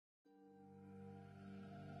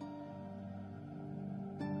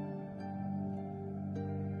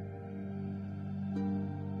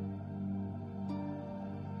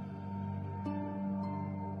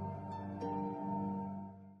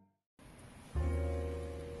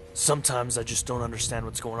Sometimes I just don't understand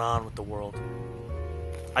what's going on with the world.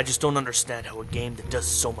 I just don't understand how a game that does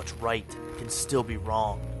so much right can still be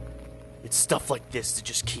wrong. It's stuff like this that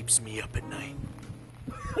just keeps me up at night.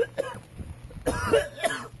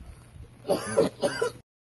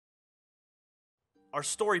 Our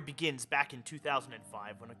story begins back in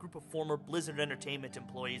 2005 when a group of former Blizzard Entertainment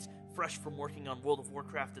employees, fresh from working on World of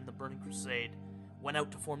Warcraft and the Burning Crusade, went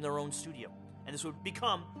out to form their own studio, and this would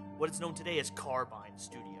become what is known today as Carbine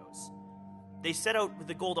Studios. They set out with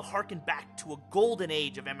the goal to harken back to a golden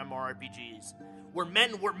age of MMORPGs, where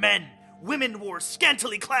men were men, women wore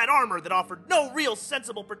scantily clad armor that offered no real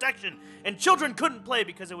sensible protection, and children couldn't play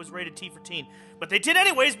because it was rated T for teen. But they did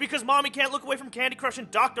anyways because mommy can't look away from Candy Crush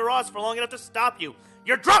and Dr. Oz for long enough to stop you.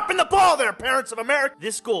 You're dropping the ball there, parents of America!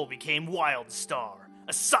 This goal became Wildstar,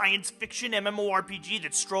 a science fiction MMORPG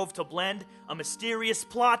that strove to blend a mysterious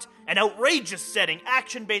plot, an outrageous setting,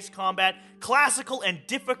 action-based combat, classical and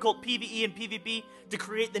difficult PvE and PvP to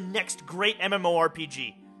create the next great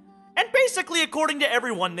MMORPG. And basically, according to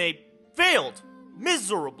everyone, they failed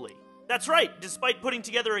miserably. That's right, despite putting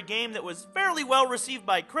together a game that was fairly well received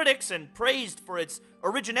by critics and praised for its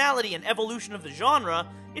originality and evolution of the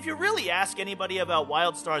genre, if you really ask anybody about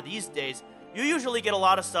Wildstar these days, you usually get a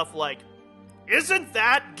lot of stuff like, "Isn't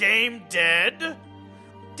that game dead?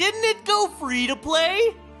 Didn't it go free to play?"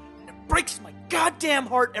 It breaks my goddamn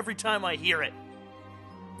heart every time I hear it.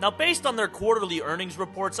 Now, based on their quarterly earnings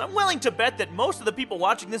reports, I'm willing to bet that most of the people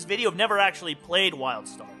watching this video have never actually played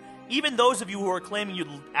Wildstar. Even those of you who are claiming you'd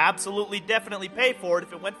absolutely definitely pay for it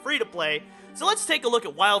if it went free to play. So let's take a look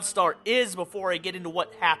at Wildstar is before I get into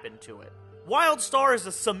what happened to it. Wildstar is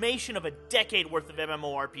a summation of a decade worth of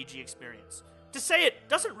MMORPG experience. To say it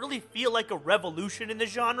doesn't really feel like a revolution in the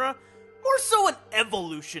genre, more so an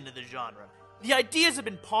evolution in the genre. The ideas have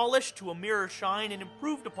been polished to a mirror shine and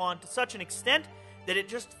improved upon to such an extent that it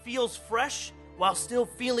just feels fresh while still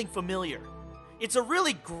feeling familiar. It's a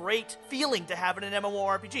really great feeling to have in an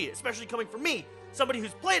MMORPG, especially coming from me, somebody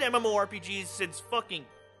who's played MMORPGs since fucking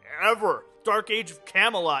ever. Dark Age of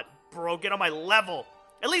Camelot, bro, get on my level.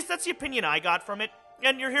 At least that's the opinion I got from it,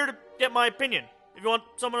 and you're here to get my opinion. If you want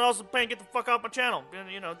someone else's opinion, get the fuck off my channel.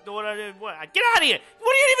 You know, do what I did. Get out of here!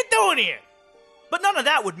 What are you even doing here? But none of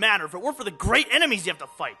that would matter if it weren't for the great enemies you have to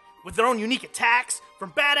fight, with their own unique attacks,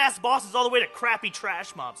 from badass bosses all the way to crappy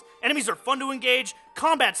trash mobs. Enemies are fun to engage,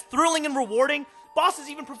 combat's thrilling and rewarding, bosses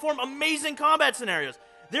even perform amazing combat scenarios.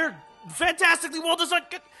 They're fantastically well designed.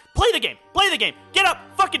 Play the game, get up,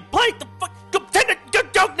 fucking play the fuck,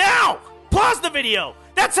 go now! Pause the video!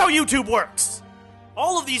 That's how YouTube works!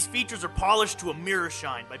 All of these features are polished to a mirror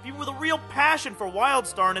shine by people with a real passion for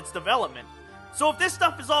Wildstar and its development. So if this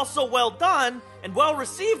stuff is all so well done and well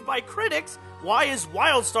received by critics, why is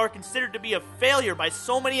Wildstar considered to be a failure by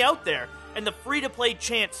so many out there, and the free-to-play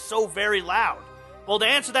chant so very loud? Well, to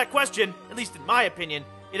answer that question, at least in my opinion,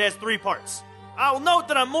 it has three parts. I'll note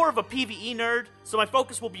that I'm more of a PvE nerd, so my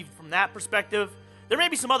focus will be from that perspective. There may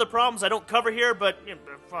be some other problems I don't cover here, but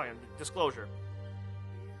fine, disclosure.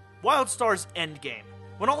 Wildstar's endgame.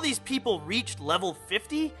 When all these people reached level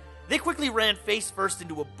 50, they quickly ran face first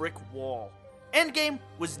into a brick wall. Endgame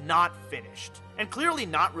was not finished, and clearly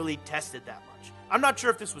not really tested that much. I'm not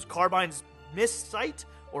sure if this was Carbine's missight,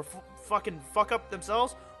 or fucking fuck up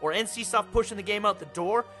themselves, or NCSoft pushing the game out the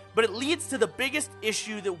door, but it leads to the biggest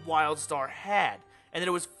issue that Wildstar had, and that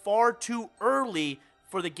it was far too early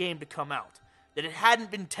for the game to come out. That it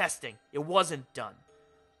hadn't been testing, it wasn't done.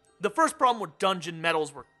 The first problem with dungeon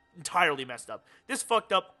medals were entirely messed up. This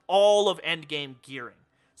fucked up all of endgame gearing.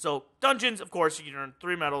 So, dungeons, of course, you can earn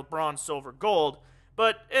 3 medals, bronze, silver, gold,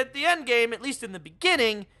 but at the end game, at least in the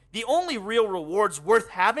beginning, the only real rewards worth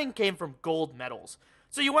having came from gold medals.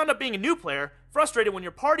 So you wound up being a new player, frustrated when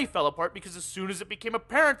your party fell apart because as soon as it became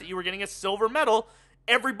apparent that you were getting a silver medal,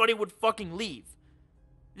 everybody would fucking leave.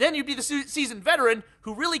 Then you'd be the seasoned veteran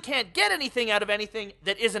who really can't get anything out of anything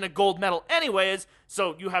that isn't a gold medal anyways,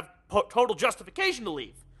 so you have total justification to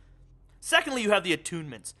leave. Secondly, you have the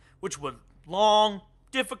attunements, which were long,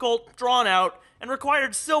 difficult, drawn out, and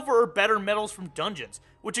required silver or better medals from dungeons,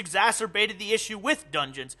 which exacerbated the issue with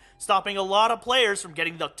dungeons, stopping a lot of players from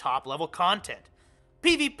getting the top-level content.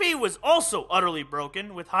 PvP was also utterly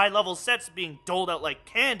broken, with high-level sets being doled out like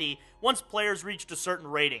candy once players reached a certain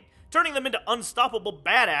rating, turning them into unstoppable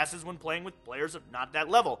badasses when playing with players of not that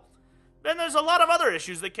level. Then there's a lot of other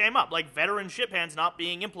issues that came up, like veteran ship hands not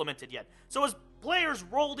being implemented yet. So as players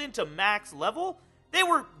rolled into max level, they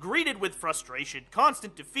were greeted with frustration,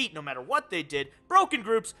 constant defeat no matter what they did, broken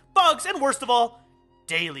groups, bugs, and worst of all,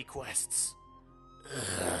 daily quests.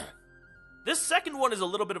 Ugh. This second one is a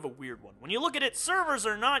little bit of a weird one. When you look at it, servers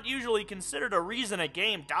are not usually considered a reason a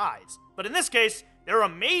game dies. But in this case, they're a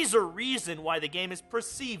major reason why the game is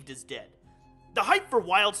perceived as dead. The hype for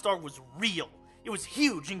Wildstar was real. It was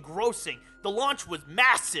huge, engrossing. The launch was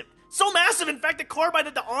massive. So massive, in fact, that Carbine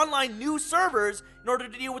had to online new servers in order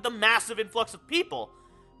to deal with the massive influx of people.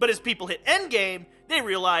 But as people hit endgame, they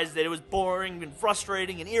realized that it was boring and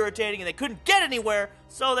frustrating and irritating and they couldn't get anywhere,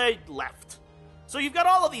 so they left. So you've got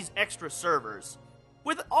all of these extra servers.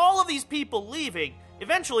 With all of these people leaving,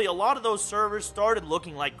 eventually a lot of those servers started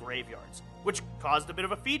looking like graveyards, which caused a bit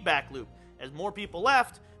of a feedback loop. As more people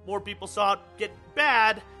left, more people saw it get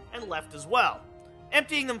bad and left as well,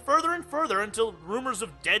 emptying them further and further until rumors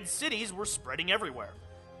of dead cities were spreading everywhere.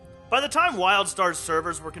 By the time Wildstar's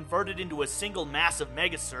servers were converted into a single massive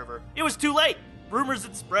mega server, it was too late. Rumors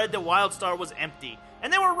had spread that Wildstar was empty,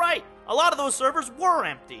 and they were right. A lot of those servers were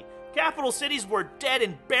empty. Capital cities were dead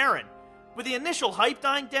and barren. With the initial hype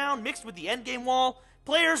dying down, mixed with the endgame wall,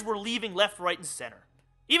 players were leaving left, right, and center.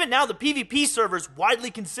 Even now, the PvP servers widely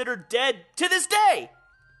considered dead to this day.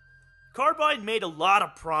 Carbine made a lot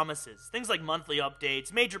of promises, things like monthly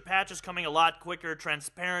updates, major patches coming a lot quicker,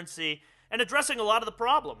 transparency, and addressing a lot of the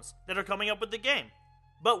problems that are coming up with the game.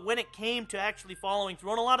 But when it came to actually following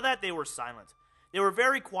through on a lot of that, they were silent. They were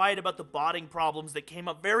very quiet about the botting problems that came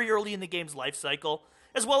up very early in the game's life cycle,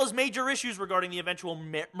 as well as major issues regarding the eventual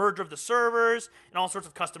merger of the servers and all sorts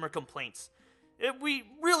of customer complaints. We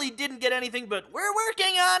really didn't get anything but, "We're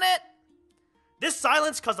working on it!" This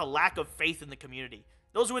silence caused a lack of faith in the community.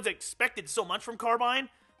 Those who had expected so much from Carbine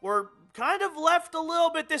were kind of left a little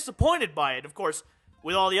bit disappointed by it. Of course,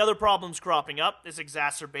 with all the other problems cropping up, this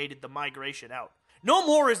exacerbated the migration out. No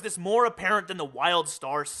more is this more apparent than the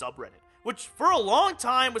Wildstar subreddit, which for a long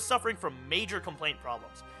time was suffering from major complaint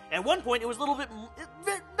problems. At one point, it was a little bit,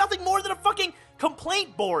 nothing more than a fucking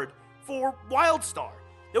complaint board for Wildstar.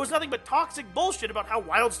 There was nothing but toxic bullshit about how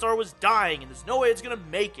Wildstar was dying and there's no way it's gonna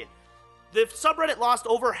make it. The subreddit lost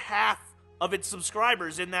over half of its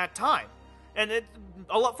subscribers in that time. And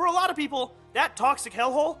for a lot of people, that toxic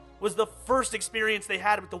hellhole was the first experience they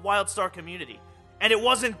had with the Wildstar community. And it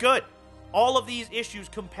wasn't good. All of these issues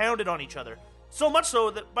compounded on each other. So much so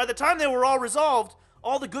that by the time they were all resolved,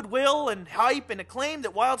 all the goodwill and hype and acclaim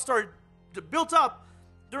that Wildstar built up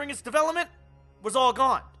during its development was all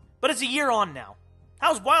gone. But it's a year on now.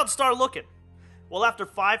 How's Wildstar looking? Well, after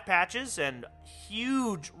 5 patches and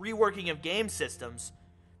huge reworking of game systems,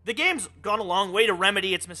 the game's gone a long way to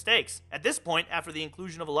remedy its mistakes. At this point, after the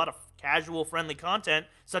inclusion of a lot of casual-friendly content,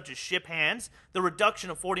 such as ship hands, the reduction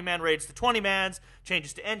of 40-man raids to 20-mans,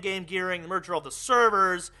 changes to endgame gearing, the merger of the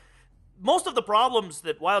servers, most of the problems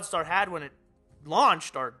that Wildstar had when it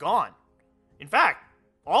launched are gone. In fact,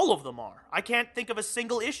 all of them are. I can't think of a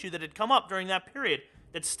single issue that had come up during that period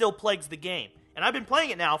that still plagues the game. And I've been playing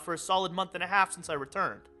it now for a solid month and a half since I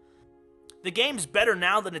returned. The game's better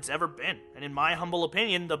now than it's ever been, and in my humble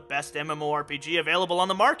opinion, the best MMORPG available on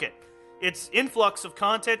the market. Its influx of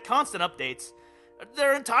content, constant updates,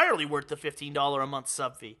 they're entirely worth the $15 a month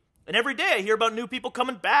sub fee. And every day I hear about new people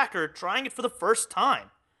coming back or trying it for the first time.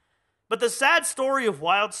 But the sad story of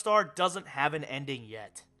Wildstar doesn't have an ending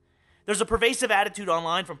yet. There's a pervasive attitude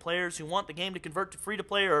online from players who want the game to convert to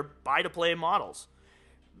free-to-play or buy-to-play models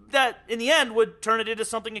that, in the end, would turn it into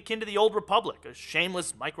something akin to the Old Republic, a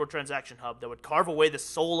shameless microtransaction hub that would carve away the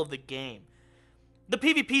soul of the game. The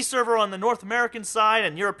PvP server on the North American side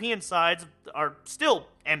and European sides are still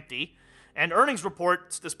empty, and earnings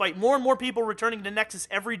reports, despite more and more people returning to Nexus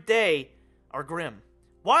every day, are grim.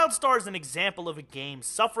 Wildstar is an example of a game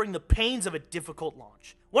suffering the pains of a difficult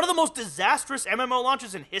launch. One of the most disastrous MMO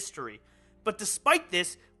launches in history. But despite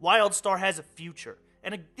this, Wildstar has a future.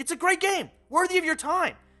 And it's a great game, worthy of your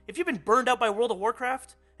time. If you've been burned out by World of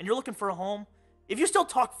Warcraft, and you're looking for a home, if you still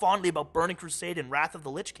talk fondly about Burning Crusade and Wrath of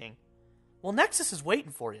the Lich King, well, Nexus is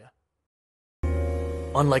waiting for you.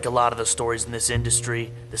 Unlike a lot of the stories in this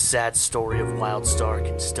industry, the sad story of Wildstar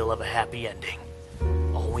can still have a happy ending.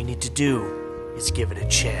 All we need to do is give it a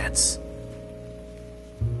chance.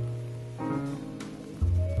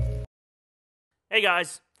 Hey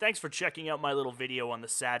guys, thanks for checking out my little video on the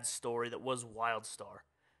sad story that was Wildstar.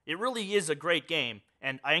 It really is a great game,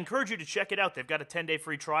 and I encourage you to check it out. They've got a 10-day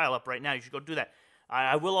free trial up right now. You should go do that.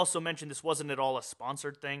 I will also mention this wasn't at all a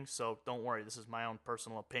sponsored thing, so don't worry. This is my own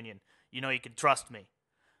personal opinion. You know you can trust me.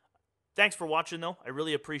 Thanks for watching, though. I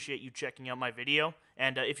really appreciate you checking out my video.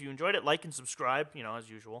 And if you enjoyed it, like and subscribe, as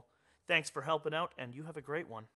usual. Thanks for helping out, and you have a great one.